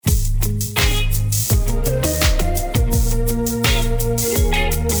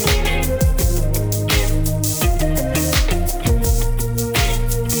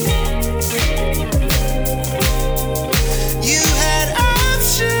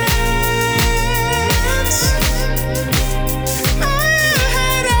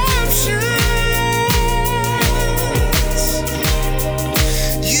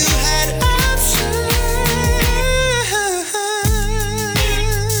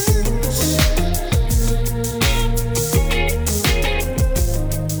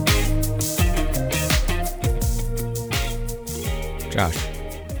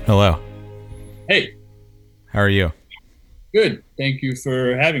Hello. Hey, How are you? good. Thank you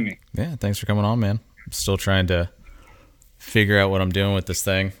for having me. Yeah, thanks for coming on, man. I'm still trying to figure out what I'm doing with this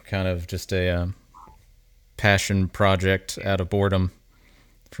thing. Kind of just a passion project out of boredom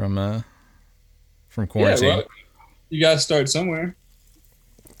from Yeah, quarantine. well, you got to start somewhere.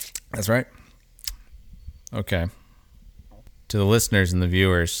 That's right. Okay. To the listeners and the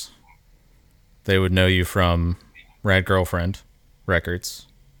viewers, they would know you from Rad Girlfriend Records,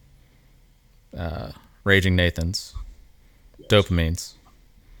 Raging Nathans, Yes, Dopamines,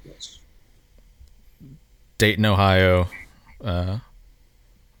 yes. Dayton, Ohio, uh,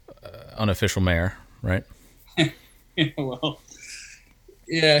 unofficial mayor, right? Well,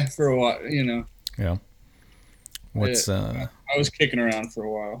 yeah, for a while, Yeah. I, What's I was kicking around for a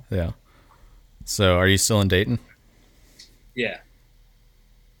while. yeah. So are you still in Dayton? Yeah,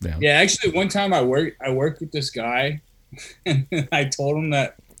 Yeah. yeah. Actually, one time I worked with this guy, and I told him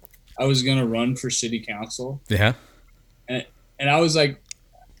that I was gonna run for city council, Yeah. and and I was like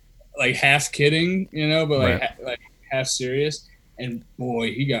half kidding, but Right. like half serious. And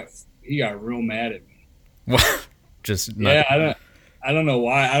boy, he got real mad at me. What? Just not Yeah, I don't know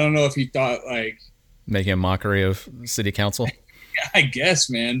why. I don't know if he thought like making a mockery of city council. I guess,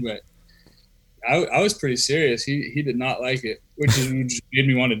 man, but I was pretty serious. He did not like it, which made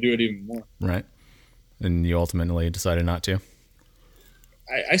me want to do it even more. Right. And you ultimately decided not to.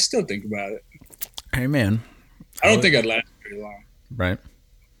 I still think about it. Hey, man. I don't think I'd last very long. Right.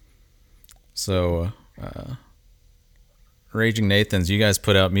 So, Raging Nathans, you guys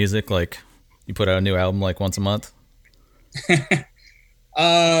put out music like you put out a new album like once a month?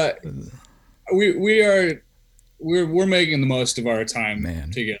 uh, we're making the most of our time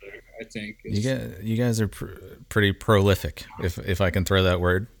Man. together. I think. You guys are pretty prolific, if I can throw that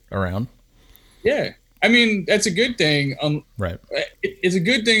word around. Yeah, I mean that's a good thing. Right. It's a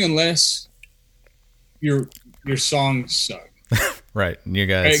good thing unless your songs suck. Right. And you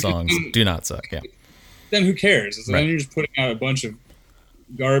guys' Right? songs do not suck. Yeah. Then who cares? Right. Then you're just putting out a bunch of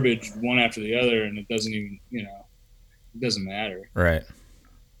garbage one after the other, and it doesn't even it doesn't matter. Right.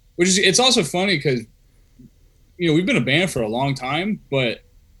 Which is it's also funny because we've been a band for a long time, but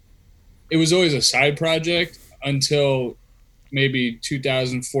it was always a side project until maybe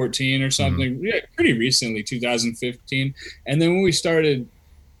 2014 or something. Yeah, pretty recently, 2015. And then when we started,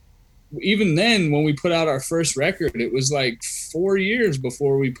 even then, when we put out our first record, it was like 4 years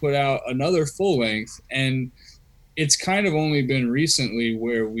before we put out another full length. And it's kind of only been recently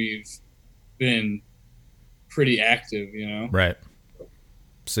where we've been pretty active, Right.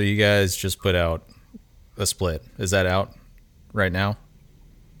 So you guys just put out a split. Is that out right now?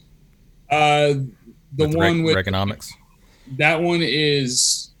 The With one with Reaganomics? that one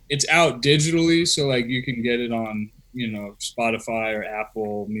it's out digitally, so like you can get it on Spotify or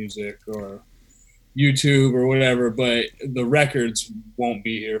Apple Music or YouTube or whatever, but the records won't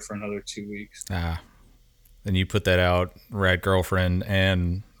be here for another 2 weeks. Ah. And you put that out, Rad Girlfriend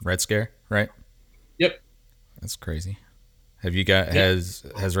and Red Scare, right? Yep. That's crazy. Have you got has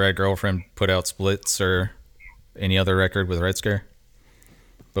Rad Girlfriend put out splits or any other record with Red Scare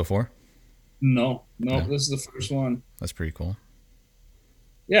before? No, this is the first one. That's pretty cool.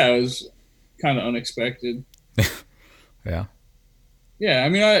 Yeah, it was kind of unexpected. Yeah. Yeah, I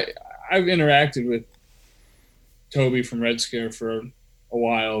mean I've interacted with Toby from Red Scare for a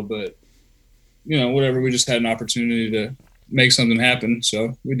while, but whatever, we just had an opportunity to make something happen,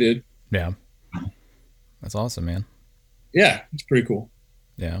 so we did. Yeah. That's awesome, man. Yeah, it's pretty cool.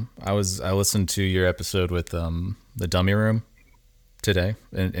 Yeah. I listened to your episode with the Dummy Room today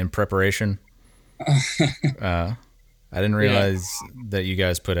in preparation. I didn't realize that you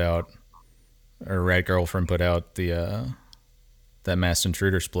guys put out, or Rad Girlfriend put out the that Masked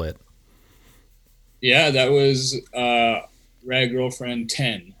Intruder split. Yeah, that was Rad Girlfriend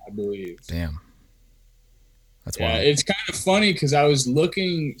 10, I believe. Damn. That's Yeah, wild. it's kind of funny because I was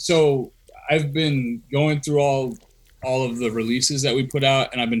looking. So I've been going through all of the releases that we put out,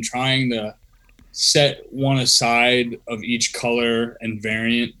 and I've been trying to set one aside of each color and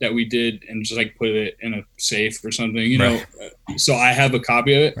variant that we did, and just like put it in a safe or something, Right. So I have a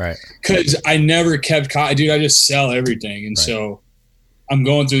copy of it. Right. Because I never kept dude. I just sell everything, and Right. so I'm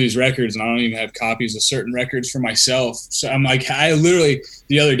going through these records, and I don't even have copies of certain records for myself. So I'm like, I literally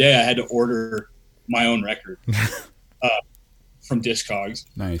the other day I had to order my own record from Discogs.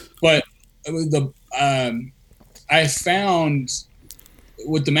 Nice. But I found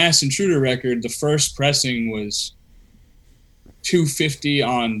with the Masked Intruder record, the first pressing was 250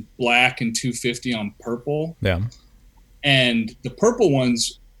 on black and 250 on purple. Yeah. And the purple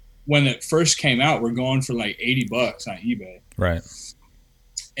ones, when it first came out, were going for like $80 on eBay. Right.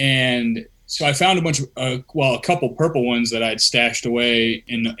 And so I found a bunch of, a couple purple ones that I'd stashed away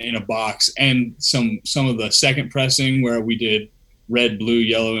in a box, and some of the second pressing where we did red, blue,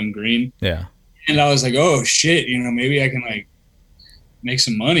 yellow, and green. Yeah. And I was like, oh shit, maybe I can like make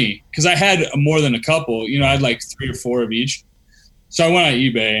some money, because I had more than a couple. I had like 3 or 4 of each. So I went on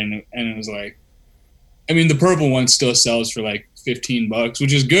eBay and it was like, I mean, the purple one still sells for like $15,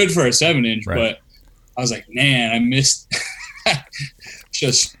 which is good for a 7-inch, right. But I was like, man, I missed.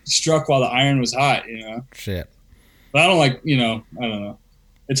 Just struck while the iron was hot, Shit. But I don't like, I don't know.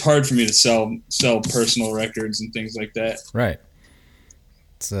 It's hard for me to sell personal records and things like that. Right.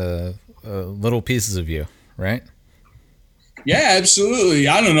 It's little pieces of you, right? Yeah, absolutely.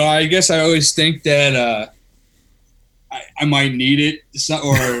 I don't know. I guess I always think that I might need it,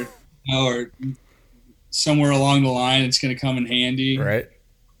 or somewhere along the line it's going to come in handy. Right.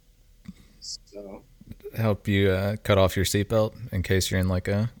 So help you cut off your seatbelt in case you're in like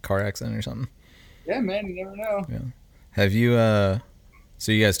a car accident or something. Yeah, man, you never know. Yeah. Have you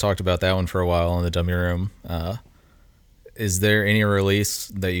so you guys talked about that one for a while in the dummy room. Is there any release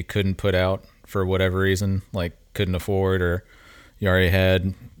that you couldn't put out for whatever reason, like couldn't afford, or you already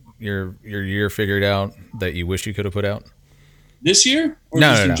had your year figured out that you wish you could have put out? This year? Or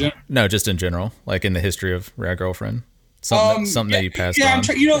No, no, just in general, like in the history of Rad Girlfriend. Something that you passed on.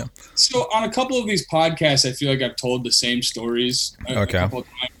 So on a couple of these podcasts, I feel like I've told the same stories a couple of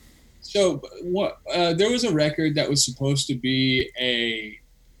times. So there was a record that was supposed to be a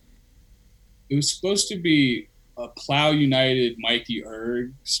Plow United Mikey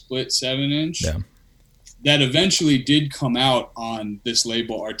Erg split 7-inch. Yeah. That eventually did come out on this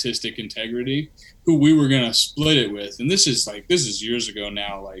label, Artistic Integrity, who we were gonna split it with. And this is years ago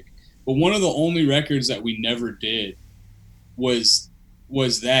now. But one of the only records that we never did was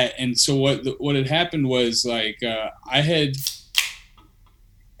that. And so what had happened was we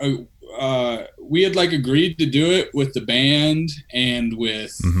had like agreed to do it with the band and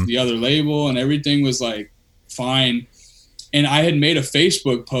with the other label, and everything was like fine. And I had made a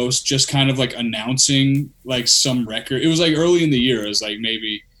Facebook post just kind of like announcing like some record. It was like early in the year. It was like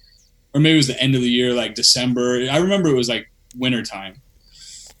maybe it was the end of the year, like December. I remember it was like wintertime.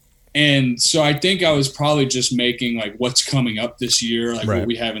 And so I think I was probably just making like what's coming up this year, like what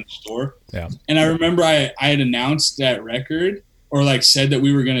we have in store. Yeah. And I remember I had announced that record, or like said that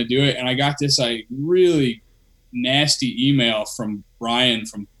we were going to do it. And I got this like really nasty email from Brian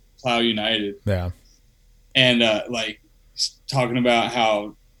from Plow United. Yeah. And like talking about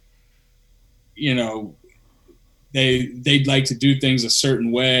how, they'd like to do things a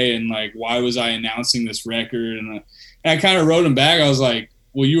certain way. And like, why was I announcing this record? And I kind of wrote him back. I was like,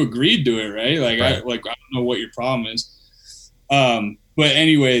 well, you agreed to it, right? Like, right. I don't know what your problem is. But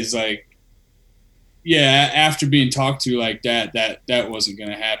anyways, like, yeah, after being talked to like that wasn't going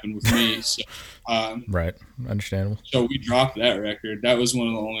to happen with me. So, right. Understandable. So we dropped that record. That was one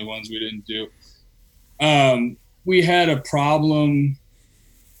of the only ones we didn't do. We had a problem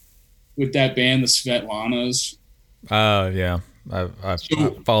with that band, the Svetlanas. Oh, yeah. I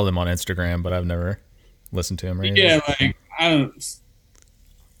follow them on Instagram, but I've never listened to them or anything. Yeah, like, I don't.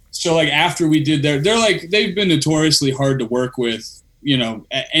 So like after we did they've been notoriously hard to work with.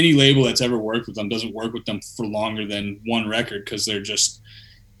 Any label that's ever worked with them doesn't work with them for longer than one record, because they're just,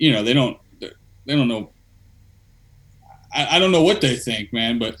 they don't know. I don't know what they think,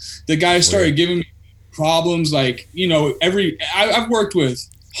 man. But the guy started giving me problems. Like, I've worked with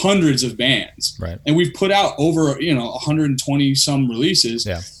hundreds of bands, right? And we've put out over 120 some releases.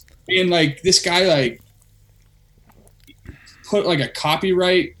 Yeah. And like this guy like put like a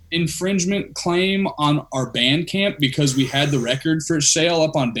copyright infringement claim on our Bandcamp because we had the record for sale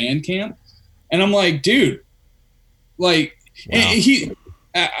up on Bandcamp. And I'm like, dude, like, wow.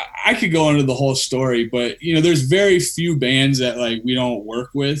 I could go into the whole story, but there's very few bands that like we don't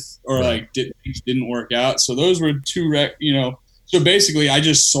work with, or right. like didn't work out. So those were two so basically I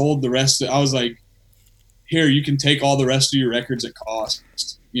just sold the rest. I was like, here, you can take all the rest of your records at cost.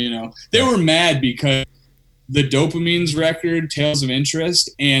 They were mad because the Dopamines record, Tales of Interest,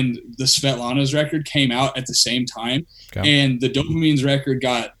 and the Svetlana's record came out at the same time. Okay. And the Dopamines record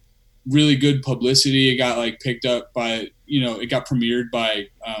got really good publicity. It got like picked up by, it got premiered by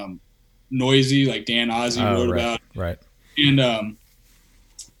Noisy, like Dan Ozzie wrote about it. Right. And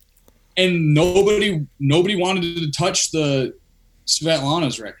nobody wanted to touch the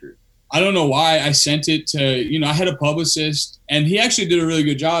Svetlana's record. I don't know why. I sent it to, I had a publicist, and he actually did a really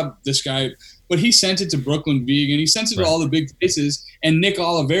good job, this guy. But he sent it to Brooklyn Vegan. He sent it to all the big places, and Nick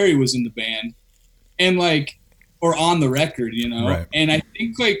Oliveri was in the band, and or on the record, Right. And I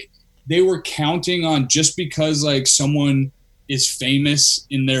think like they were counting on, just because like someone is famous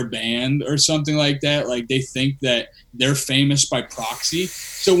in their band or something like that. Like they think that they're famous by proxy.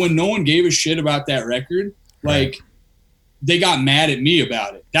 So when no one gave a shit about that record, like they got mad at me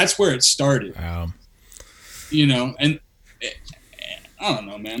about it. That's where it started. Wow. You know, and I don't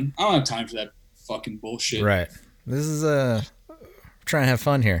know, man. I don't have time for that fucking bullshit. Right. This is trying to have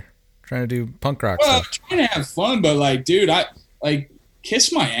fun here. Trying to do punk rock Well, stuff. I'm trying to have fun, but like, dude, I like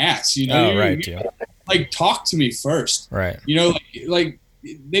kiss my ass, you know. Oh, right, you yeah. Like talk to me first. Right. You know, like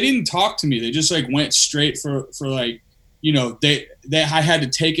they didn't talk to me. They just like went straight for like, you know, they I had to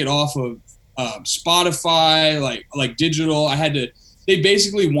take it off of Spotify, like digital. They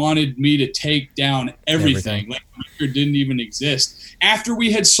basically wanted me to take down everything. Like the record didn't even exist after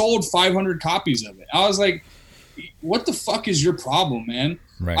we had sold 500 copies of it. I was like, what the fuck is your problem, man?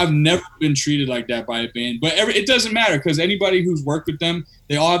 Right. I've never been treated like that by a band, but it doesn't matter because anybody who's worked with them,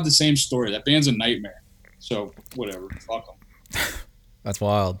 they all have the same story. That band's a nightmare. So whatever, fuck them. That's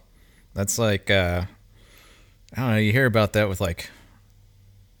wild. That's like, I don't know. You hear about that with like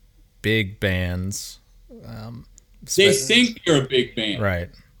big bands. They think you're a big band, right?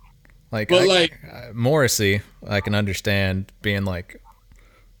 Like, but Morrissey, I can understand being like,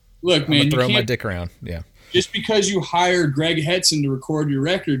 look, man, I'm gonna throw my dick around. Yeah. Just because you hire Greg Hetson to record your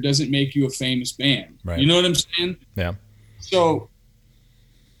record doesn't make you a famous band. Right. You know what I'm saying? Yeah. So,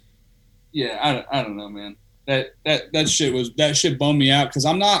 yeah, I don't know, man. That shit bummed me out because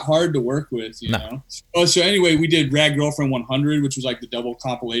I'm not hard to work with, you know. Oh, so anyway, we did Rad Girlfriend 100, which was like the double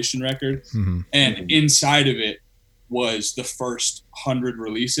compilation record, and inside of it was the first 100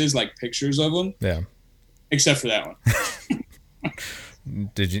 releases, like pictures of them. Yeah. Except for that one.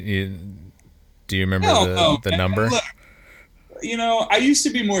 Do you remember the number? Look, you know, I used to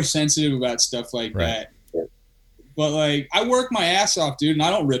be more sensitive about stuff like that. But like, I work my ass off, dude, and I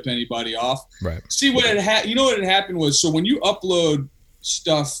don't rip anybody off. Right. See what you know what had happened was, so when you upload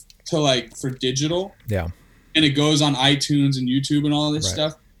stuff to like for digital, and it goes on iTunes and YouTube and all this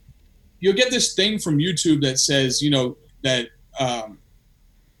stuff, you'll get this thing from YouTube that says, you know, that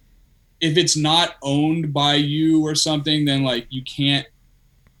if it's not owned by you or something, then like you can't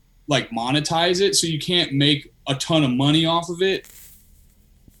like monetize it, so you can't make a ton of money off of it.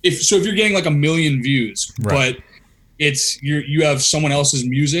 If you're getting like 1 million views, but you have someone else's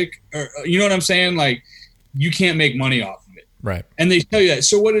music, or you know what I'm saying? Like you can't make money off of it. Right. And they tell you that.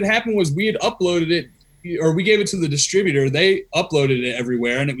 So what had happened was we had uploaded it, or we gave it to the distributor. They uploaded it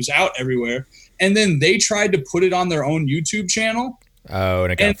everywhere and it was out everywhere. And then they tried to put it on their own YouTube channel. Oh,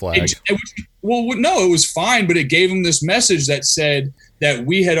 and it got flagged. Well, no, it was fine, but it gave them this message that said that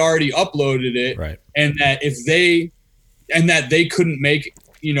we had already uploaded it, and that they couldn't make,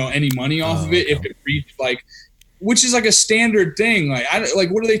 you know, any money off of it if it reached like, which is like a standard thing.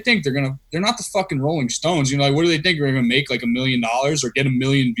 Like, what do they think they're not the fucking Rolling Stones, you know? Like, what do they think they're gonna make like $1 million or get 1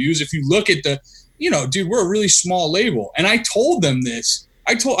 million views? If you look at you know, dude, we're a really small label, and I told them this.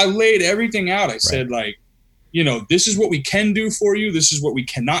 I laid everything out. I said like, you know, this is what we can do for you. This is what we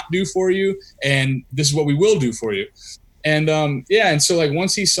cannot do for you. And this is what we will do for you. And, and so like,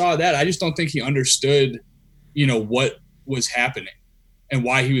 once he saw that, I just don't think he understood, you know, what was happening and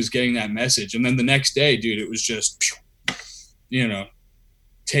why he was getting that message. And then the next day, dude, it was just, you know,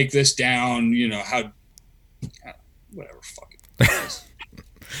 take this down, you know, whatever,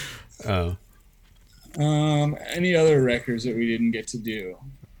 fucking. Any other records that we didn't get to do?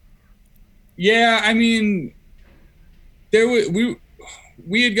 Yeah, I mean,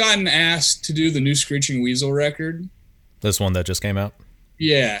 we had gotten asked to do the new Screeching Weasel record. This one that just came out?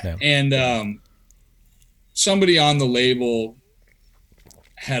 Yeah. And somebody on the label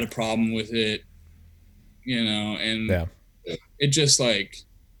had a problem with it, you know, and it just like,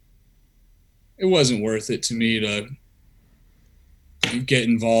 it wasn't worth it to me to get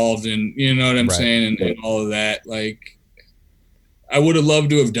involved in, you know what I'm saying, and all of that. Like, I would have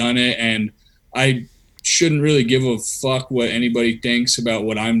loved to have done it, and I shouldn't really give a fuck what anybody thinks about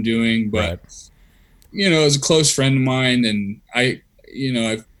what I'm doing, but you know, as a close friend of mine, and I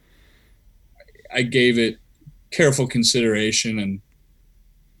gave it careful consideration, and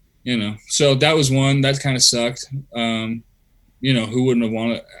you know, so that was one that kind of sucked. You know, who wouldn't have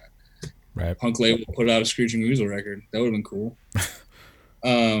wanted punk label put out a Screeching Weasel record? That would have been cool.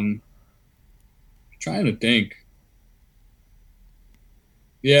 Trying to think.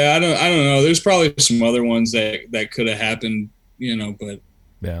 Yeah, I don't know. There's probably some other ones that could have happened, you know, but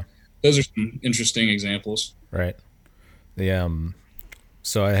those are some interesting examples. Right.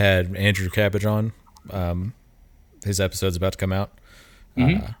 So I had Andrew Cabbage on. His episode's about to come out.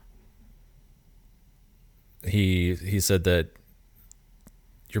 He said that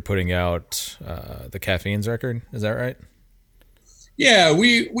you're putting out the Caffeines record. Is that right? Yeah,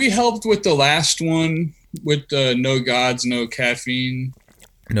 we helped with the last one with the no gods, no caffeine,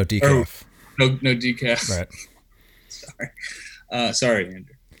 No or decaf. no decaf. Right. Sorry,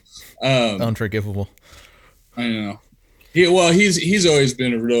 Andrew. Unforgivable. I know. He's always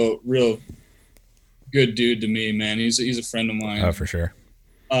been a real good dude to me, man. He's a friend of mine. Oh, for sure.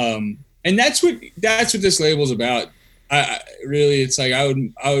 And that's what this label's about. I really, it's like I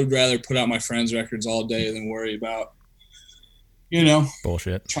would rather put out my friends' records all day than worry about,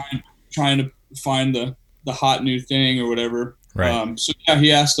 Bullshit. trying to find the hot new thing or whatever. Right. So yeah,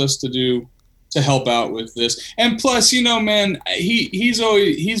 he asked us to help out with this, and plus, man,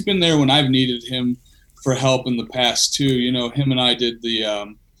 he's been there when I've needed him for help in the past too. Him and I did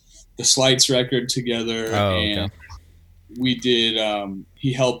the Slights record together, Oh, and okay. we did.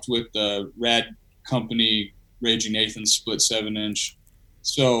 He helped with the Rad Company Raging Nathan's split 7-inch.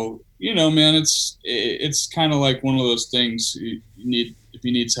 So man, it's kind of like one of those things. You need, if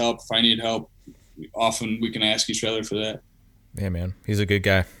he needs help, if I need help, often we can ask each other for that. Yeah, man. He's a good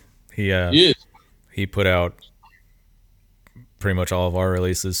guy. He is. He put out pretty much all of our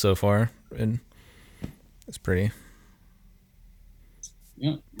releases so far, and it's pretty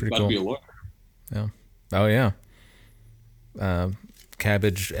About cool. to be a lawyer. Yeah. Oh yeah.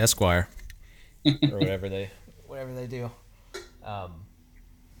 Cabbage Esquire or whatever they do.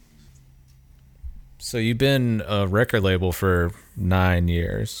 So you've been a record label for 9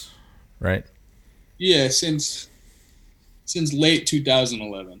 years, right? Yeah, since late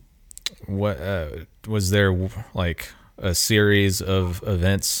 2011. What was there like a series of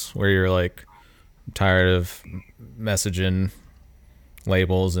events where you're like tired of messaging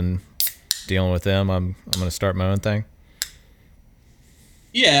labels and dealing with them? I'm going to start my own thing.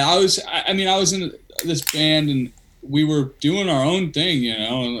 Yeah, I was in this band and we were doing our own thing,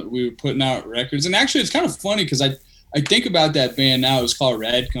 and we were putting out records. And actually, it's kind of funny because I think about that band now. It was called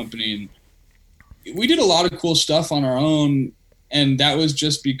Rad Company, and we did a lot of cool stuff on our own. And that was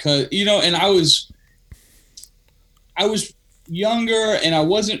just because, and I was younger and I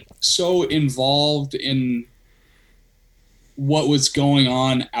wasn't so involved in what was going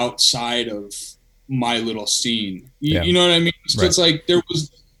on outside of my little scene. You know what I mean? So It's like there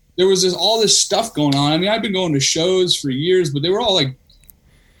was all this stuff going on. I mean, I've been going to shows for years, but they were all like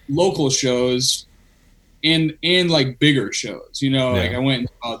local shows and like bigger shows, like I went and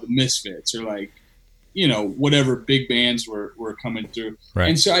saw the Misfits or like, whatever big bands were coming through. Right.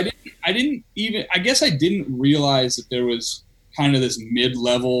 And so I guess I didn't realize that there was kind of this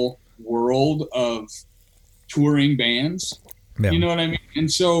mid-level world of touring bands. Yeah. You know what I mean? And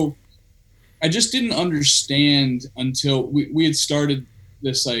so I just didn't understand until we had started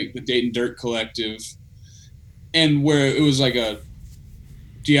this, like the Dayton Dirt Collective, and where it was like a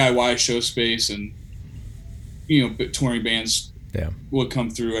DIY show space and, touring bands would come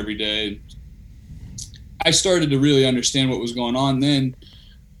through every day. I started to really understand what was going on then.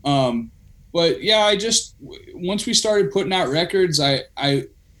 But yeah, once we started putting out records, I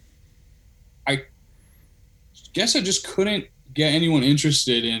guess I just couldn't get anyone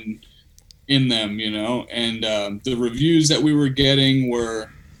interested in them, and the reviews that we were getting were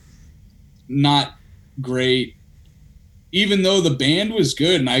not great, even though the band was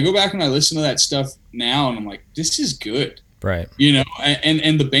good. And I go back and I listen to that stuff now and I'm like, this is good. Right.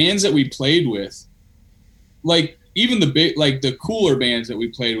 And the bands that we played with, like even the cooler bands that we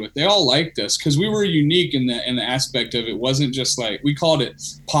played with, they all liked us because we were unique in the aspect of it wasn't just like, we called it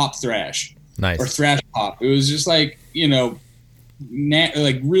pop thrash. Nice. Or thrash pop. It was just like,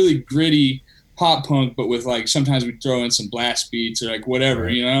 like really gritty pop punk, but with like, sometimes we throw in some blast beats or like whatever,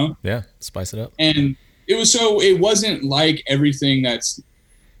 right. Yeah. Spice it up. And it wasn't like everything that's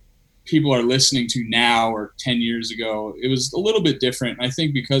people are listening to now or 10 years ago. It was a little bit different. I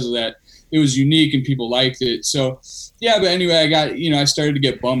think because of that, it was unique and people liked it. So yeah, but anyway, I started to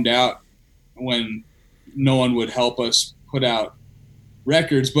get bummed out when no one would help us put out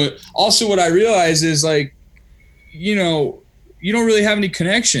records. But also what I realized is like, you don't really have any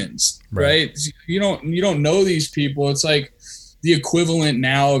connections, right? You don't know these people. It's like the equivalent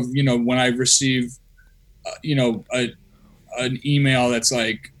now of, when I receive, an email that's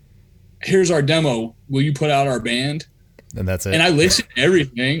like, here's our demo. Will you put out our band? And that's it. And I listen to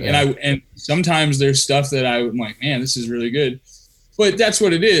everything. Yeah. And sometimes there's stuff that I'm like, man, this is really good. But that's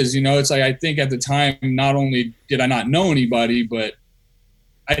what it is. It's like, I think at the time, not only did I not know anybody, but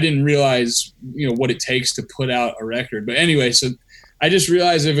I didn't realize, what it takes to put out a record. But anyway, so I just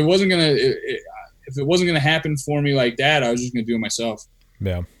realized if it wasn't going to happen for me like that, I was just going to do it myself.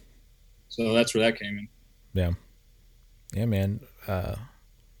 Yeah. So that's where that came in. Yeah. Yeah, man.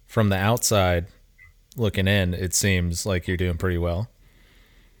 From the outside, looking in, it seems like you're doing pretty well.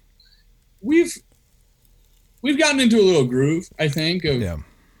 We've gotten into a little groove, I think,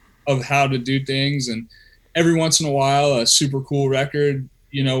 of how to do things, and every once in a while, a super cool record,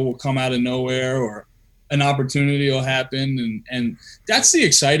 will come out of nowhere, or an opportunity will happen, and that's the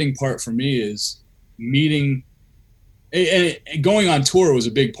exciting part for me, is meeting. And going on tour was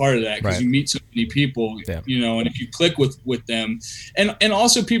a big part of that, because you meet so many people, and if you click with them, and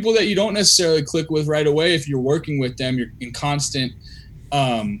also people that you don't necessarily click with right away, if you're working with them, you're in constant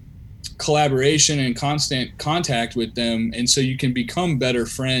collaboration and constant contact with them, and so you can become better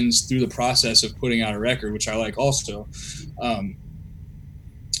friends through the process of putting out a record, which I like also.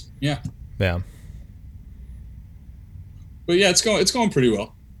 Yeah. But yeah, it's going pretty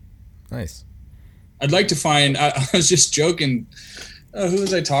well. Nice. I'd like to find. I was just joking. Who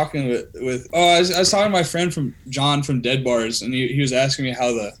was I talking with? Oh, I was talking to my friend from John from Dead Bars, and he was asking me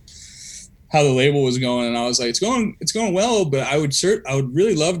how the label was going, and I was like, it's going well, but I would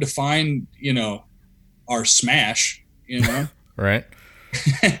really love to find our smash, Right.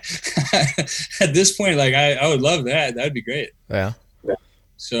 At this point, like I would love that. That'd be great. Yeah.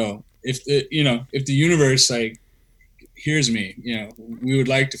 So if the universe like hears me, we would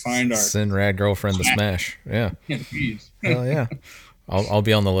like to find our send Rad Girlfriend the smash. Yeah. Yeah, please. Hell yeah. I'll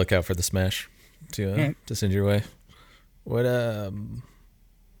be on the lookout for the smash to send your way. What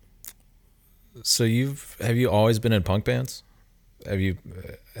so have you always been in punk bands? Have you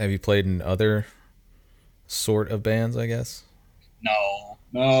played in other sort of bands, I guess?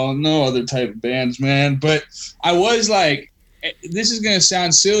 No other type of bands, man. But I was like, this is gonna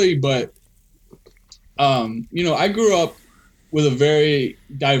sound silly, but I grew up with a very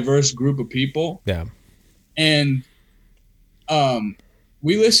diverse group of people. Yeah. And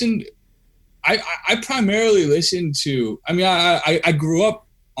we listened. I primarily listened to. I mean, I grew up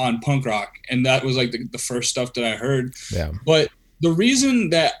on punk rock, and that was like the first stuff that I heard. Yeah. But the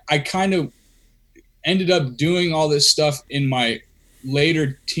reason that I kind of ended up doing all this stuff in my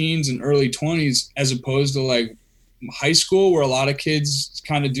later teens and early 20s, as opposed to like high school, where a lot of kids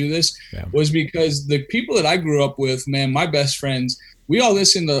kind of do this, was because the people that I grew up with, man, my best friends, we all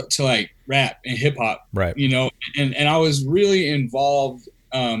listened to like rap and hip hop, right? And I was really involved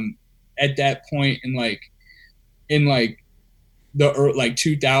at that point in the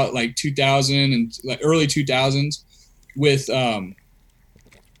 2000 and like early 2000s with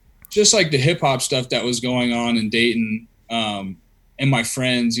just like the hip hop stuff that was going on in Dayton, and my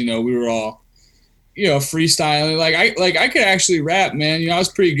friends, we were all freestyling. I could actually rap, man. I was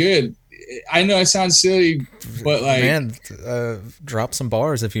pretty good. I know it sounds silly, but like, man, drop some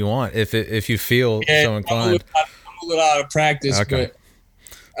bars if you want, if you feel so inclined. I'm a little out of practice, okay.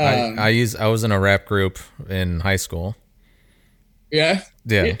 But I was in a rap group in high school. Yeah,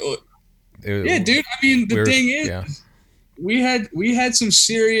 dude. I mean, the thing is, we had some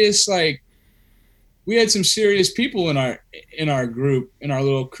serious people in our group, in our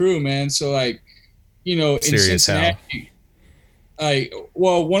little crew, man. So like, in Cincinnati,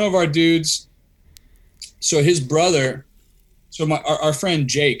 one of our dudes, so his brother, our friend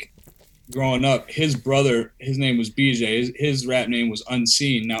Jake, growing up, his brother, his name was BJ. His rap name was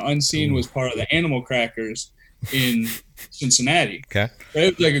Unseen. Now, Unseen was part of the Animal Crackers in Cincinnati. Okay. Right?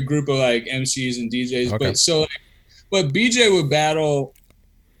 It was like a group of like MCs and DJs. Okay. But BJ would battle,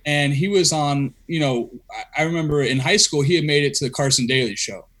 and he was on, I remember in high school, he had made it to the Carson Daly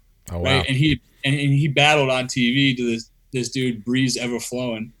show. Oh, wow. Right. And he battled on TV to this dude, Breeze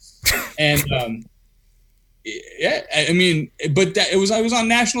Everflowing. And, yeah, I mean, but I was on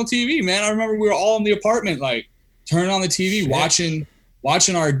national TV, man. I remember we were all in the apartment, like turning on the TV, watching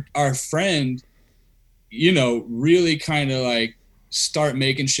our friend, really kind of like start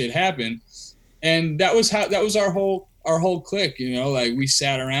making shit happen. And that was our whole clique, like we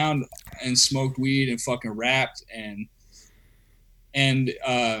sat around and smoked weed and fucking rapped and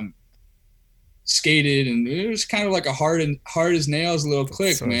skated, and it was kind of like a hard as nails little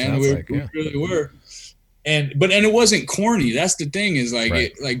clique, man. We really were. And it wasn't corny. That's the thing, is like,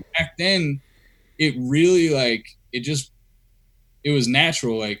 right. Back then it really like, it was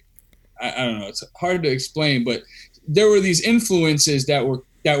natural. Like, I don't know, it's hard to explain, but there were these influences that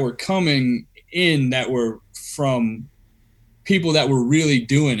were coming in, that were from people that were really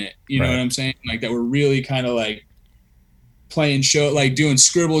doing it. You know what I'm saying? Like, that were really kind of like playing show, like doing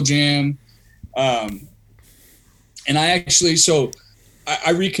Scribble Jam. And I actually,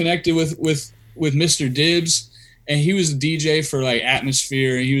 I reconnected with Mr. Dibbs, and he was the DJ for like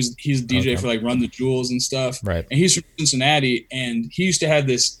Atmosphere, and he's the DJ for like Run the Jewels and stuff. Right. And he's from Cincinnati, and he used to have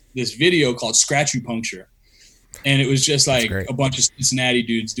this video called Scratch You Puncture. and it was just That's like great. a bunch of Cincinnati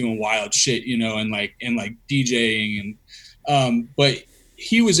dudes doing wild shit, you know, and like DJing and but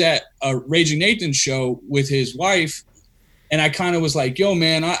he was at a Raging Nathan show with his wife, and I kind of was like, yo,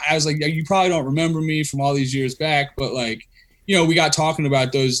 man, I was like, you probably don't remember me from all these years back, but like, you know, we got talking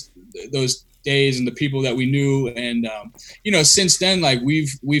about those days and the people that we knew, and you know, since then, like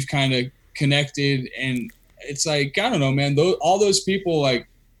we've kind of connected, and it's like, I don't know, man, all those people like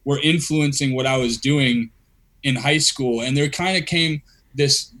were influencing what I was doing in high school, and there kind of came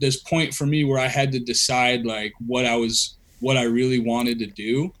this point for me where I had to decide like what I really wanted to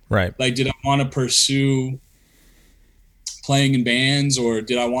do. Right. Like, did I want to pursue playing in bands, or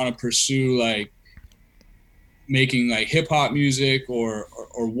did I want to pursue like making like hip hop music or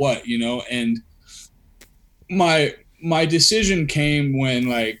what, you know? And my decision came when,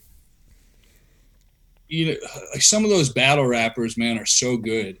 like, you know, like some of those battle rappers, man, are so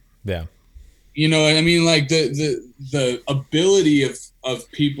good. Yeah. You know what I mean? Like the ability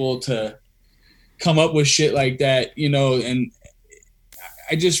of people to come up with shit like that, you know, and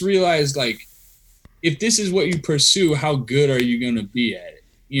I just realized, like, if this is what you pursue, how good are you going to be at it?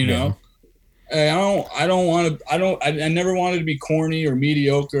 You know? Yeah. I never wanted to be corny or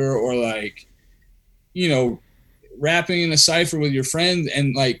mediocre or like, you know, rapping in a cypher with your friend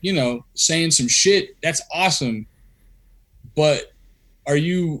and like, you know, saying some shit. That's awesome. But are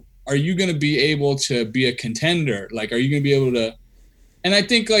you going to be able to be a contender? Like, are you going to be able to, and I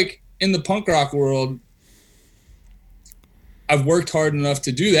think like in the punk rock world, I've worked hard enough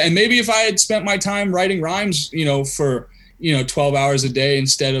to do that. And maybe if I had spent my time writing rhymes, you know, for, you know, 12 hours a day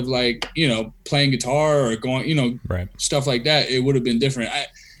instead of like, you know, playing guitar or going, you know, right, stuff like that, it would have been different.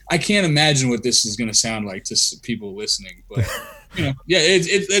 I can't imagine what this is going to sound like to people listening, but you know, yeah,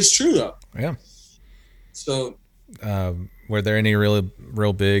 it's true though. Yeah. So, were there any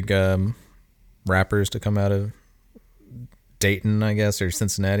real big rappers to come out of Dayton, I guess, or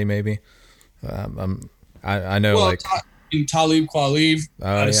Cincinnati maybe? I know, well, like Talib Kweli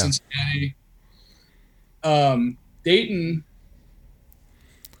out of Cincinnati. Dayton,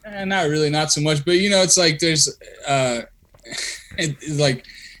 not really, not so much, but you know, it's like there's it's like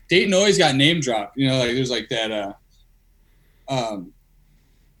Dayton always got name dropped, you know, like there's like that what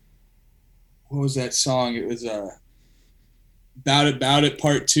was that song? It was Bout It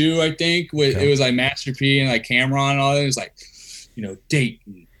Part 2, I think. It was like Master P and like Cameron and all that. It was like, you know,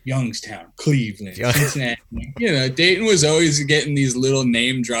 Dayton, Youngstown, Cleveland, Cincinnati. You know, Dayton was always getting these little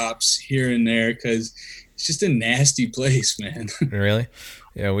name drops here and there because it's just a nasty place, man. Really?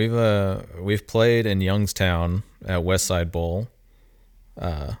 Yeah, we've played in Youngstown at Westside Bowl.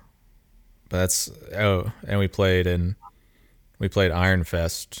 And we played Iron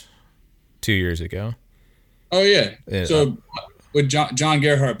Fest 2 years ago. Oh yeah. So with John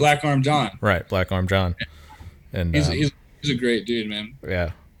Gerhardt, Black Arm John. Right, Black Arm John. And he's a great dude, man.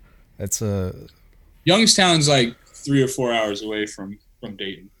 Yeah. It's Youngstown's like 3 or 4 hours away from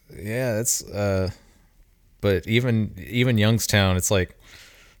Dayton. Yeah, it's but even Youngstown, it's like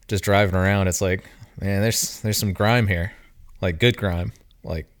just driving around, it's like, man, there's some grime here. Like good grime.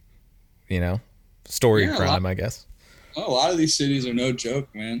 Like, you know, story grime, I guess. Oh, a lot of these cities are no joke,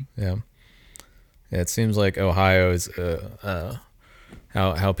 man. Yeah. Yeah, it seems like Ohio is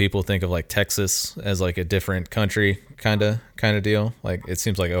how people think of like Texas as like a different country kind of deal. Like it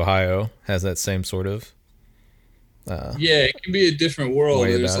seems like Ohio has that same sort of yeah, it can be a different world.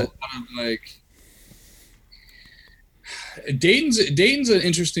 There's a lot of like Dayton's an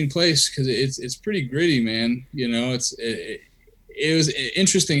interesting place because it's pretty gritty, man. You know, it was an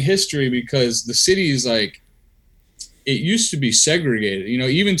interesting history because the city is like, it used to be segregated, you know,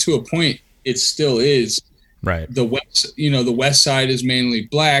 even to a point it still is. Right. The west side is mainly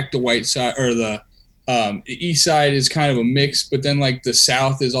black, the white side or the east side is kind of a mix, but then like the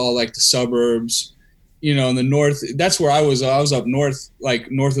south is all like the suburbs, you know, and the north, that's where I was up north,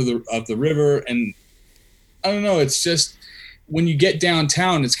 like north of the river. And I don't know, it's just when you get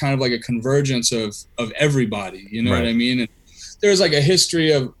downtown, it's kind of like a convergence of everybody, you know what I mean? And there's like a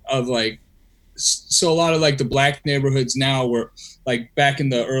history of like, so a lot of like the black neighborhoods now were like back in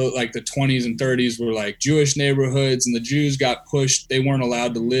the early, like the 20s and 30s were like Jewish neighborhoods, and the Jews got pushed. They weren't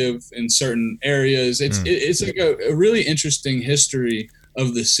allowed to live in certain areas. It's like a really interesting history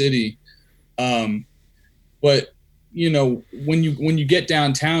of the city. But you know, when you get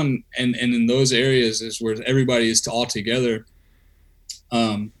downtown and in those areas is where everybody is all together.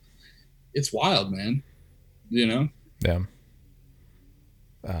 It's wild, man. You know? Yeah.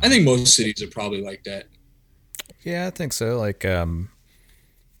 I think most cities are probably like that. Yeah, I think so. Like, I'm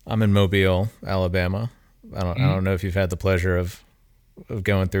in Mobile, Alabama. I don't know if you've had the pleasure of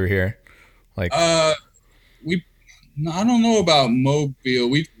going through here. Like, No, I don't know about Mobile.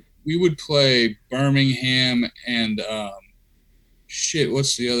 We would play Birmingham and shit.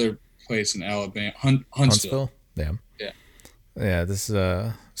 What's the other place in Alabama? Huntsville. Yeah. Yeah. Yeah, this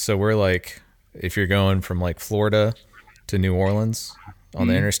so we're like, if you're going from like Florida to New Orleans on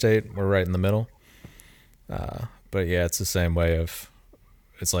the interstate, we're right in the middle. But yeah, it's the same way of,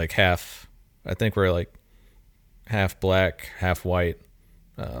 it's like half, I think we're like half black, half white,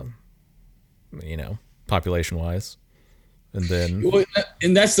 population wise. And then, Well,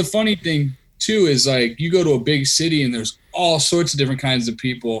 and that's the funny thing too, is like you go to a big city and there's all sorts of different kinds of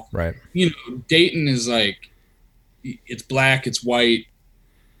people. right. Dayton is like, it's black, it's white.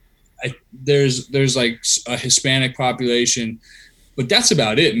 There's like a Hispanic population, but that's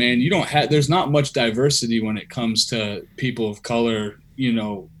about it, man. There's not much diversity when it comes to people of color,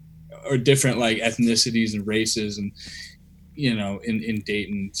 or different like ethnicities and races, and in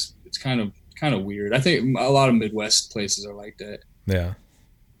Dayton, it's kind of weird. I think a lot of Midwest places are like that. Yeah.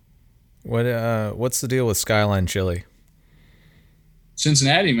 What's the deal with Skyline Chili?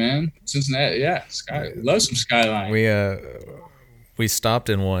 Cincinnati, man. Cincinnati, yeah. Love some Skyline. We stopped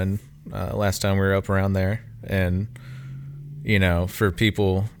in one last time we were up around there, and for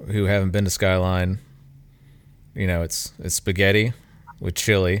people who haven't been to Skyline, it's spaghetti with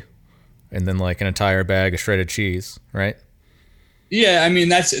chili, and then like an entire bag of shredded cheese, right? Yeah, I mean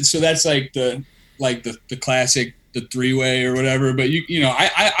that's like the classic, the three-way or whatever. But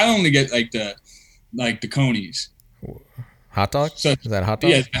I only get like the conies. Hot dog? So, is that a hot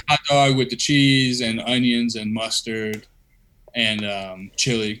dog? Yeah, the hot dog with the cheese and onions and mustard and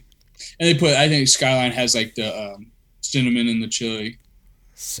chili. And I think Skyline has like the cinnamon in the chili.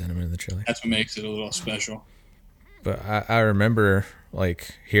 Cinnamon in the chili. That's what makes it a little special. But I remember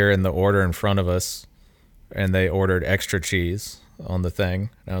like hearing the order in front of us, and they ordered extra cheese on the thing.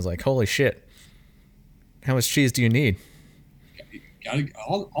 And I was like, holy shit. How much cheese do you need?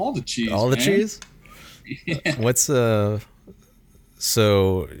 All the cheese. All the man. cheese? Yeah. What's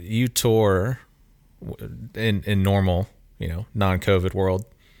so you tour in normal, non-COVID world.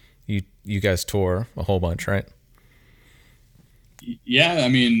 You guys tour a whole bunch, right? Yeah, I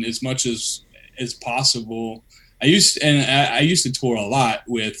mean, as much as possible. I used to tour a lot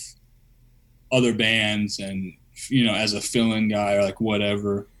with other bands, and as a fill-in guy or like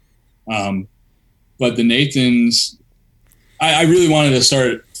whatever. But the Nathans, I really wanted to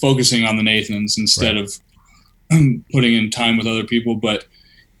start focusing on the Nathans instead of putting in time with other people. But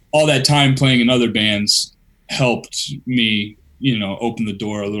all that time playing in other bands helped me, open the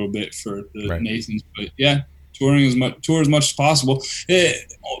door a little bit for the Nathans. But yeah, tour as much as possible.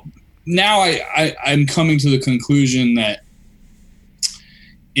 Now I'm coming to the conclusion that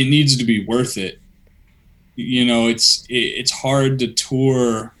it needs to be worth it. It's hard to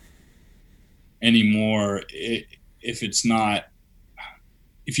tour anymore if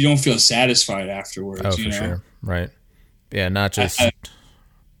you don't feel satisfied afterwards. Oh, for sure. Right. Yeah. Not just,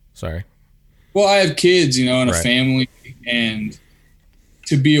 sorry. Well, I have kids, and a family, and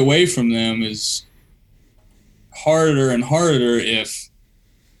to be away from them is harder and harder if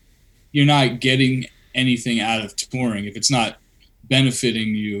you're not getting anything out of touring, if it's not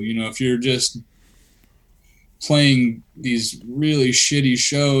benefiting you. If you're just playing these really shitty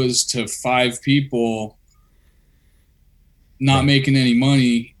shows to 5 people, not making any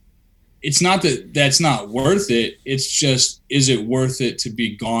money, it's not that's not worth it. It's just, is it worth it to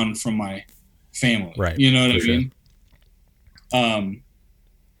be gone from my family? Right. You know what I mean?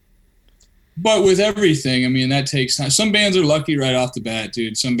 But with everything, I mean, that takes time. Some bands are lucky right off the bat,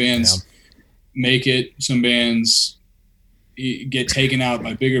 dude. Some bands make it. Some bands get taken out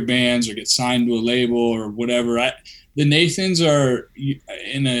by bigger bands or get signed to a label or whatever. The Nathans are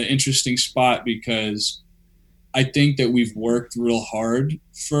in an interesting spot because I think that we've worked real hard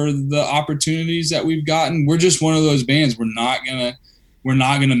for the opportunities that we've gotten. We're just one of those bands. We're not gonna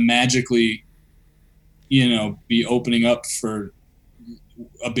magically, be opening up for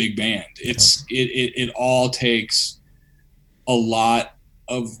a big band. It all takes a lot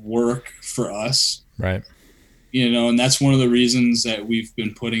of work for us. Right. And that's one of the reasons that we've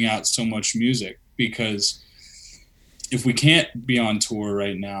been putting out so much music, because if we can't be on tour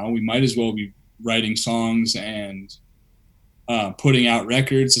right now, we might as well be writing songs and putting out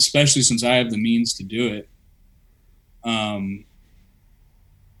records, especially since I have the means to do it.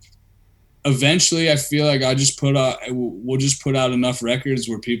 Eventually I feel like we'll just put out enough records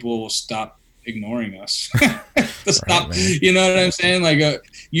where people will stop ignoring us. Stop, man. You know what I'm saying? Like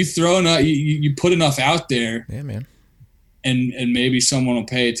you throw enough, you put enough out there, yeah, man, and maybe someone will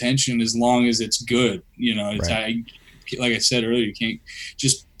pay attention as long as it's good. It's like I said earlier, you can't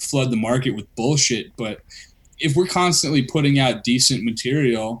just flood the market with bullshit. But if we're constantly putting out decent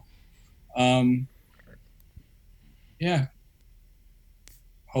material, yeah,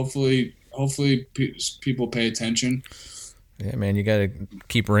 hopefully people pay attention. Yeah, man, you got to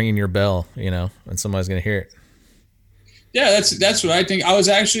keep ringing your bell, and somebody's going to hear it. Yeah, that's what I think. I was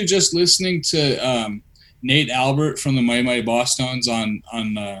actually just listening to Nate Albert from the Mighty Mighty Boss Tones on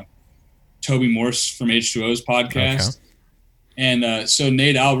Toby Morse from H2O's podcast. Okay. And so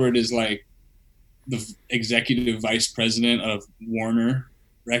Nate Albert is like the executive vice president of Warner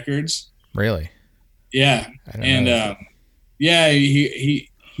Records. Really? Yeah. And yeah, he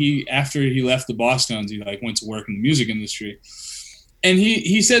after he left the Boss Tones, he like went to work in the music industry. And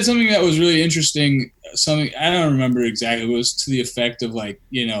he said something that was really interesting. Something I don't remember exactly. It was to the effect of like,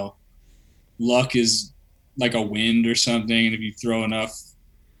 luck is like a wind or something, and if you throw enough,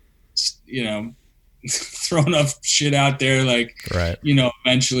 throw enough shit out there, like, right,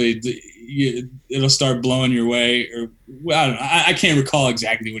 eventually it'll start blowing your way. Or I don't know. I can't recall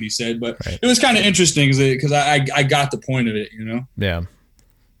exactly what he said, but right. It was kind of interesting because I got the point of it. Yeah,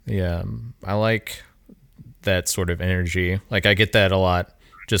 yeah. I like that sort of energy. Like I get that a lot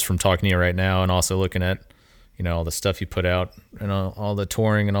just from talking to you right now, and also looking at all the stuff you put out and all the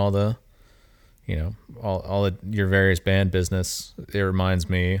touring and all the all of your various band business. It reminds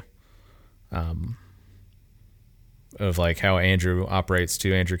me of like how Andrew operates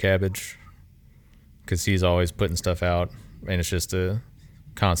too, Andrew Cabbage, because he's always putting stuff out, and it's just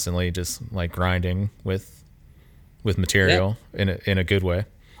constantly just like grinding with material in a good way.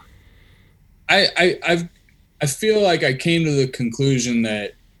 I feel like I came to the conclusion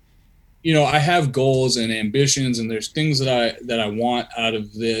that, I have goals and ambitions, and there's things that I want out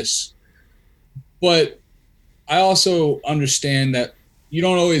of this, but I also understand that you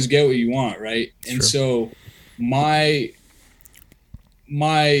don't always get what you want, right? Sure. And so my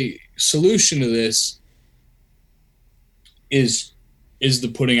solution to this is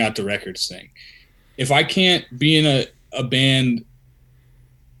the putting out the records thing. If I can't be in a band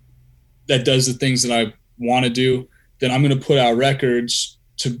that does the things that I want to do, then I'm going to put out records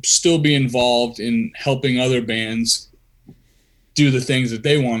to still be involved in helping other bands do the things that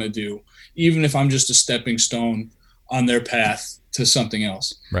they want to do, even if I'm just a stepping stone on their path to something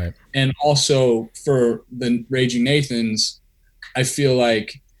else. Right. And also for the Raging Nathans, I feel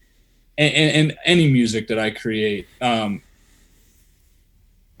like, and any music that I create, I'm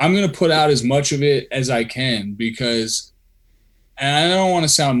going to put out as much of it as I can, because, and I don't want to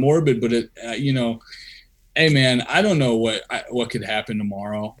sound morbid, but hey man, I don't know what could happen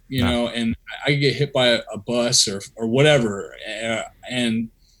tomorrow, and I could get hit by a bus or whatever. And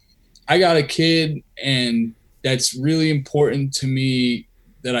I got a kid, and that's really important to me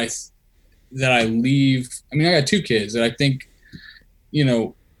that I leave. I mean, I got two kids that I think,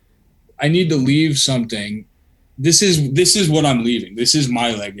 I need to leave something. This is what I'm leaving. This is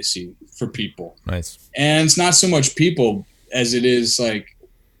my legacy for people. Nice. And it's not so much people as it is like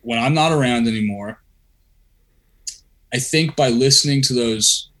when I'm not around anymore. I think by listening to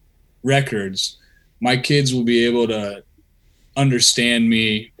those records, my kids will be able to understand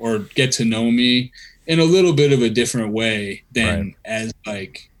me or get to know me in a little bit of a different way than as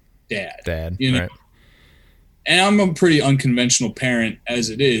like dad, right. And I'm a pretty unconventional parent as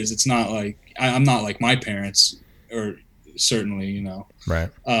it is. It's not like I'm not like my parents, or certainly, right.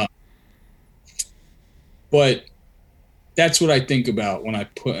 But that's what I think about when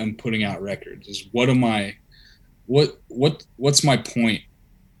I'm putting out records is what's my point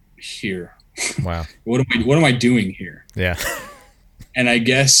here? Wow. What am I doing here? Yeah. And I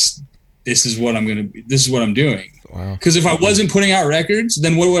guess this is what I'm doing. Wow. Because if I wasn't putting out records,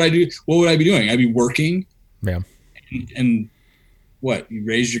 then what would I do? What would I be doing? I'd be working. Yeah. And what? You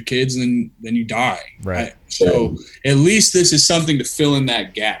raise your kids and then you die. Right. So at least this is something to fill in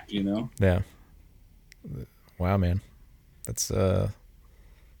that gap, Yeah. Wow, man. That's that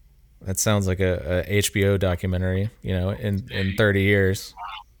sounds like a HBO documentary, in 30 years.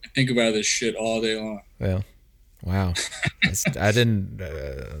 I think about this shit all day long. Yeah. Wow. I didn't,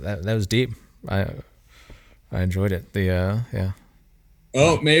 that was deep. I enjoyed it. Yeah.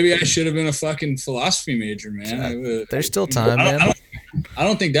 Oh, maybe I should have been a fucking philosophy major, man. There's still time, man. I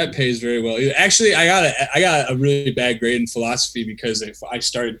don't think that pays very well. Actually, I got a really bad grade in philosophy because I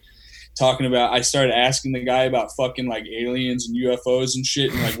started asking the guy about fucking like aliens and UFOs and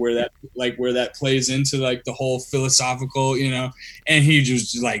shit, and where that plays into like the whole philosophical, and he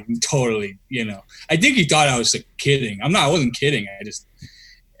just like totally, I think he thought I was like kidding. I wasn't kidding.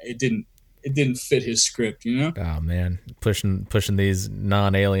 It didn't fit his script, Oh man, pushing these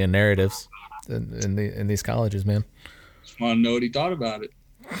non-alien narratives in these colleges, man. Just want to know what he thought about it.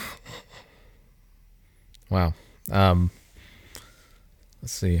 Wow.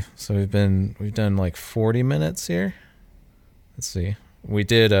 Let's see. So we've done like 40 minutes here. Let's see. We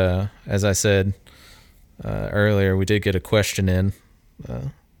did, as I said earlier, we did get a question in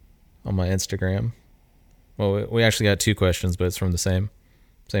on my Instagram. Well, we actually got 2 questions, but it's from the same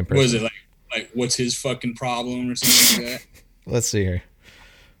person. What is it like? What's his fucking problem or something like that? Let's see here.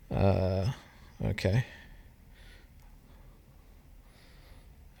 Okay.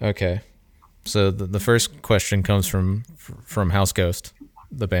 Okay. So the first question comes from House Ghost,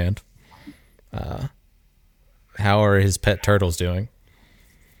 the band. How are his pet turtles doing?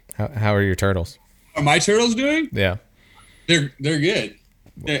 How are your turtles? Are my turtles doing? Yeah. They're good.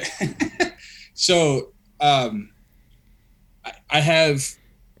 So I have,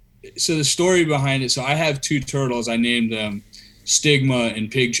 so the story behind it. So I have 2 turtles. I named them Stigma and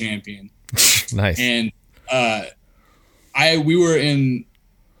Pig Champion. Nice. And we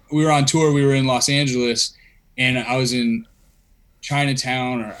were on tour. We were in Los Angeles, and I was in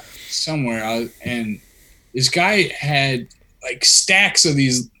Chinatown or somewhere. And this guy had like stacks of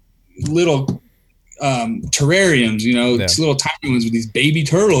these little terrariums, these little tiny ones with these baby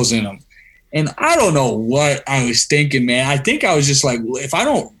turtles in them. And I don't know what I was thinking, man. I think I was just like,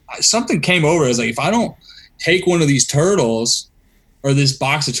 something came over. I was like, if I don't take one of these turtles or this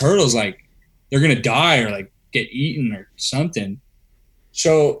box of turtles, like they're going to die or like get eaten or something.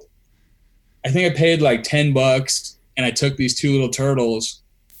 So I think I paid like $10 and I took these 2 little turtles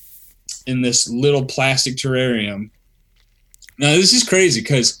in this little plastic terrarium. Now this is crazy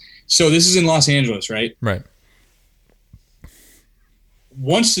because, so this is in Los Angeles, right? Right.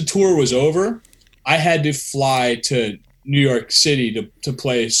 Once the tour was over, I had to fly to New York City to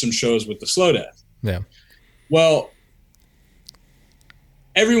play some shows with the Slow Death. Yeah. Well,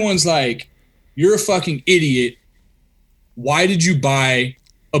 everyone's like, you're a fucking idiot. Why did you buy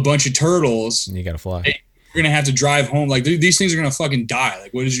a bunch of turtles? You got to fly. You're going to have to drive home. Like these things are going to fucking die.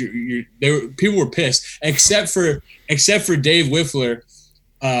 Like what is people were pissed except for Dave Wiffler,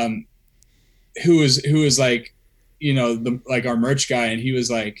 who was like, like our merch guy. And he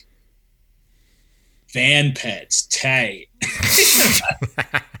was like, van pets, tight.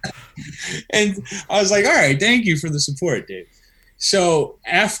 And I was like, all right, thank you for the support, Dave. So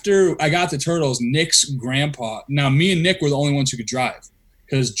after I got the turtles, Nick's grandpa, now me and Nick were the only ones who could drive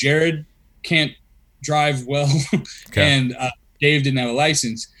because Jared can't drive well. Okay. And Dave didn't have a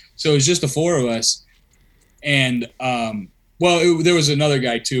license. So it was just the 4 of us. And, there was another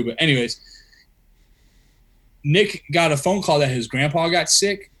guy too, but anyways, Nick got a phone call that his grandpa got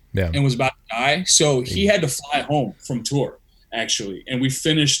sick and was about to die. So he had to fly home from tour actually. And we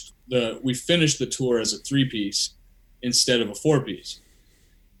finished the tour as a 3-piece instead of a 4-piece.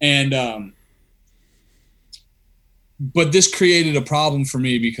 And, but this created a problem for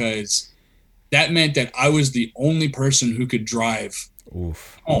me because that meant that I was the only person who could drive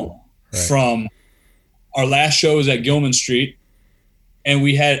home from our last show was at Gilman Street. And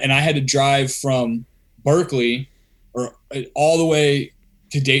I had to drive from Berkeley or all the way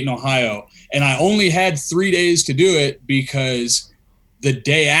to Dayton, Ohio. And I only had 3 days to do it because the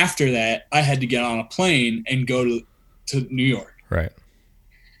day after that I had to get on a plane and go to New York. Right.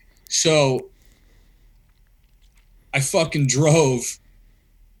 So I fucking drove,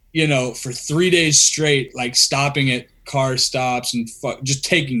 for 3 days straight, like stopping at car stops and just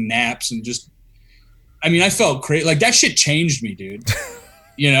taking naps and I felt crazy. Like that shit changed me, dude.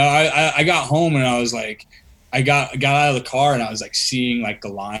 I got home and I was like, I got out of the car and I was like seeing like the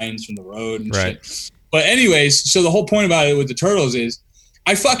lines from the road and shit. But anyways, so the whole point about it with the turtles is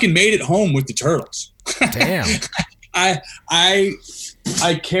I fucking made it home with the turtles. Damn. I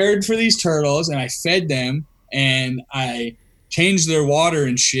cared for these turtles and I fed them and I changed their water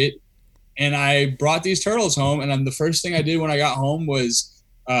and shit. And I brought these turtles home. And then the first thing I did when I got home was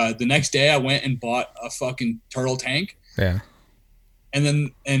the next day I went and bought a fucking turtle tank. Yeah.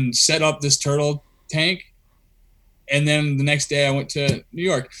 And set up this turtle tank. And then the next day I went to New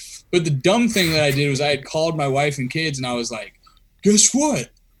York. But the dumb thing that I did was I had called my wife and kids and I was like, guess what?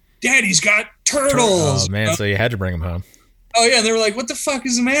 Daddy's got turtles. Oh man, so you had to bring them home. Oh yeah, and they were like, "What the fuck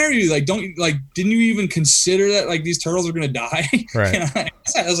is the matter with you? Like, didn't you even consider that like these turtles are gonna die?" Right. And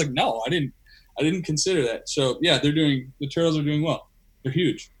I was like, "No, I didn't consider that." So yeah, the turtles are doing well. They're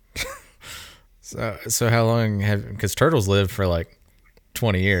huge. So how long because turtles live for like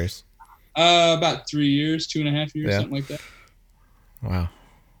 20 years? About 3 years, 2.5 years, something like that. Wow.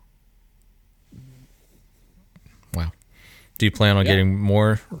 Do you plan on getting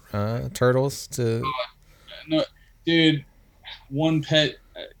more turtles to? No, dude. One pet.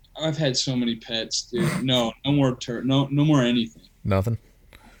 I've had so many pets, dude. No more no more anything. Nothing.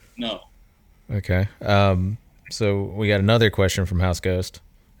 No. Okay. So we got another question from House Ghost,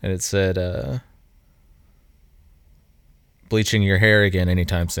 and it said, bleaching your hair again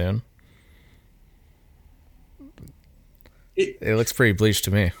anytime soon. It looks pretty bleached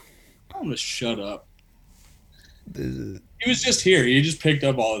to me. I'm gonna shut up. He was just here. He just picked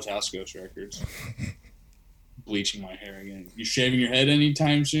up all his House Ghost records. Bleaching my hair again. You shaving your head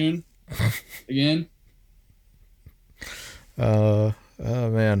anytime soon? Again? Oh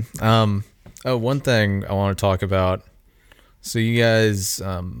man. One thing I want to talk about. So you guys,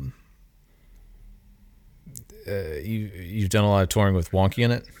 you've done a lot of touring with Wonky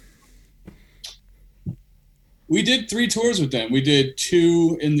in it. We did 3 tours with them. We did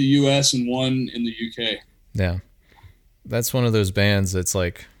 2 in the U.S. and 1 in the U.K. Yeah, that's one of those bands that's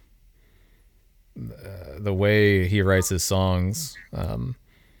like the way he writes his songs.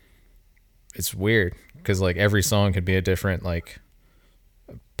 It's weird because like every song could be a different like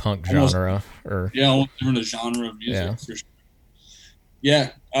punk genre or almost different genre of music. Yeah, for sure.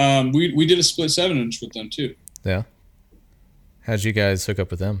 Yeah, we did a split 7-inch with them too. Yeah, how'd you guys hook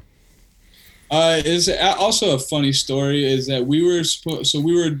up with them? Is also a funny story is that we were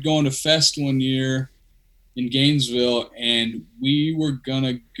going to Fest one year in Gainesville, and we were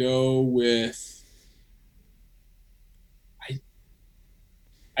gonna go with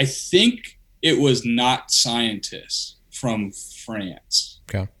I think it was Not Scientists from France.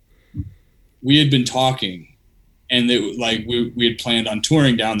 Okay. We had been talking, and we had planned on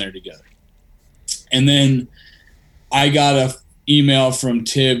touring down there together, and then I got a email from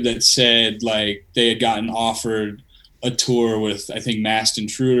Tib that said like they had gotten offered a tour with I think Masked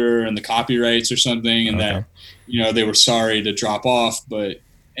Intruder and the Copyrights or something, and that they were sorry to drop off, but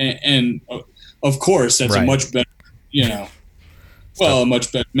and of course that's a much better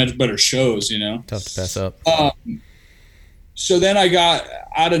much better shows, tough to pass up. So then I got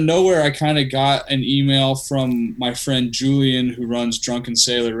out of nowhere, I kind of got an email from my friend Julian who runs Drunken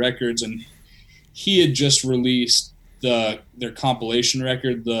Sailor Records, and he had just released their compilation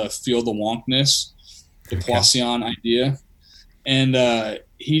record, the Feel the Wonkness, the Poisson Idea. And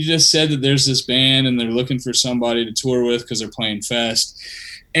he just said that there's this band and they're looking for somebody to tour with because they're playing Fest.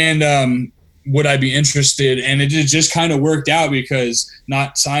 And would I be interested? And it just kind of worked out because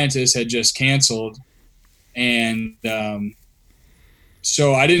Not Scientists had just canceled. And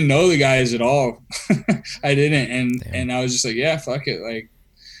so I didn't know the guys at all. I didn't. And I was just like, yeah, fuck it. Like,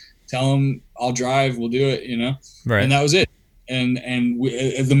 tell them I'll drive. We'll do it, Right. And that was it. And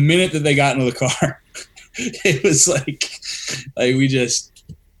the minute that they got into the car, it was like we just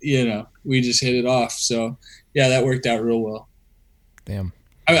hit it off. So yeah, that worked out real well. Damn.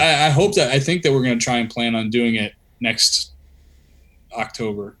 I think that we're going to try and plan on doing it next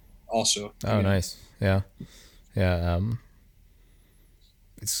October also. Oh, nice. Yeah. Yeah.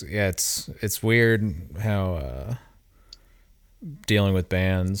 It's weird how, dealing with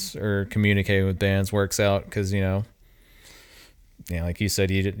bands or communicating with bands works out because like you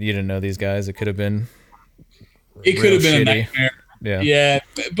said, you didn't know these guys. It could have been a nightmare. Yeah,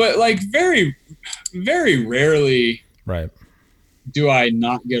 but like very, very rarely, right? Do I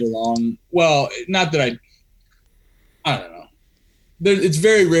not get along? Well, not that I don't know. It's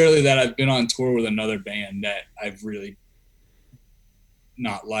very rarely that I've been on tour with another band that I've really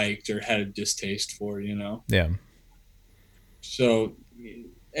not liked or had a distaste for. Yeah. So,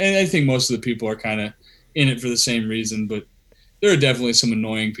 and I think most of the people are kind of in it for the same reason, but there are definitely some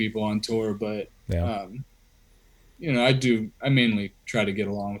annoying people on tour, but, I mainly try to get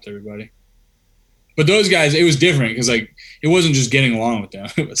along with everybody. But those guys, it was different because, like, it wasn't just getting along with them.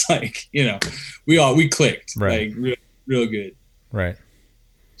 It was like, we clicked, right. Like, real good. Right.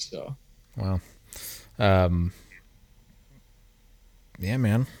 So. Wow. Yeah,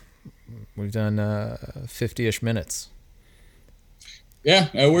 man. We've done 50-ish minutes. Yeah,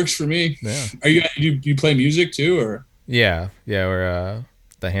 that works for me. Yeah. Are you play music too, or? Yeah. We're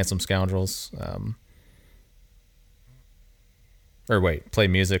the Handsome Scoundrels. Or wait, play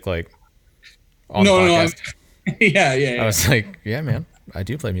music like on the podcast? No. Yeah. I was like, yeah, man, I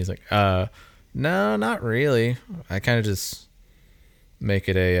do play music. No, not really. I kind of just make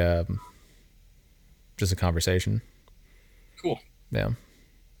it just a conversation. Cool. Yeah.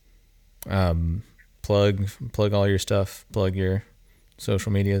 Plug all your stuff. Plug your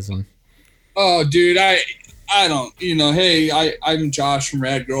social medias and. Oh, dude, I don't. Hey, I'm Josh from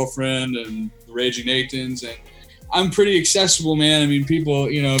Rad Girlfriend and the Raging Nathans, and I'm pretty accessible, man. I mean, people,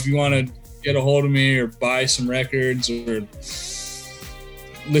 if you want to get a hold of me or buy some records or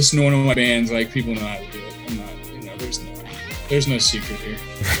listen to one of my bands, like, people know how to do it. I'm not, there's no secret here.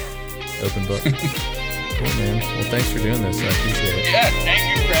 Open book. Cool, man. Well, thanks for doing this. I appreciate it. Yeah,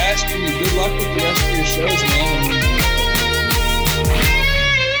 thank you for asking me. Good luck with the rest of your shows, man.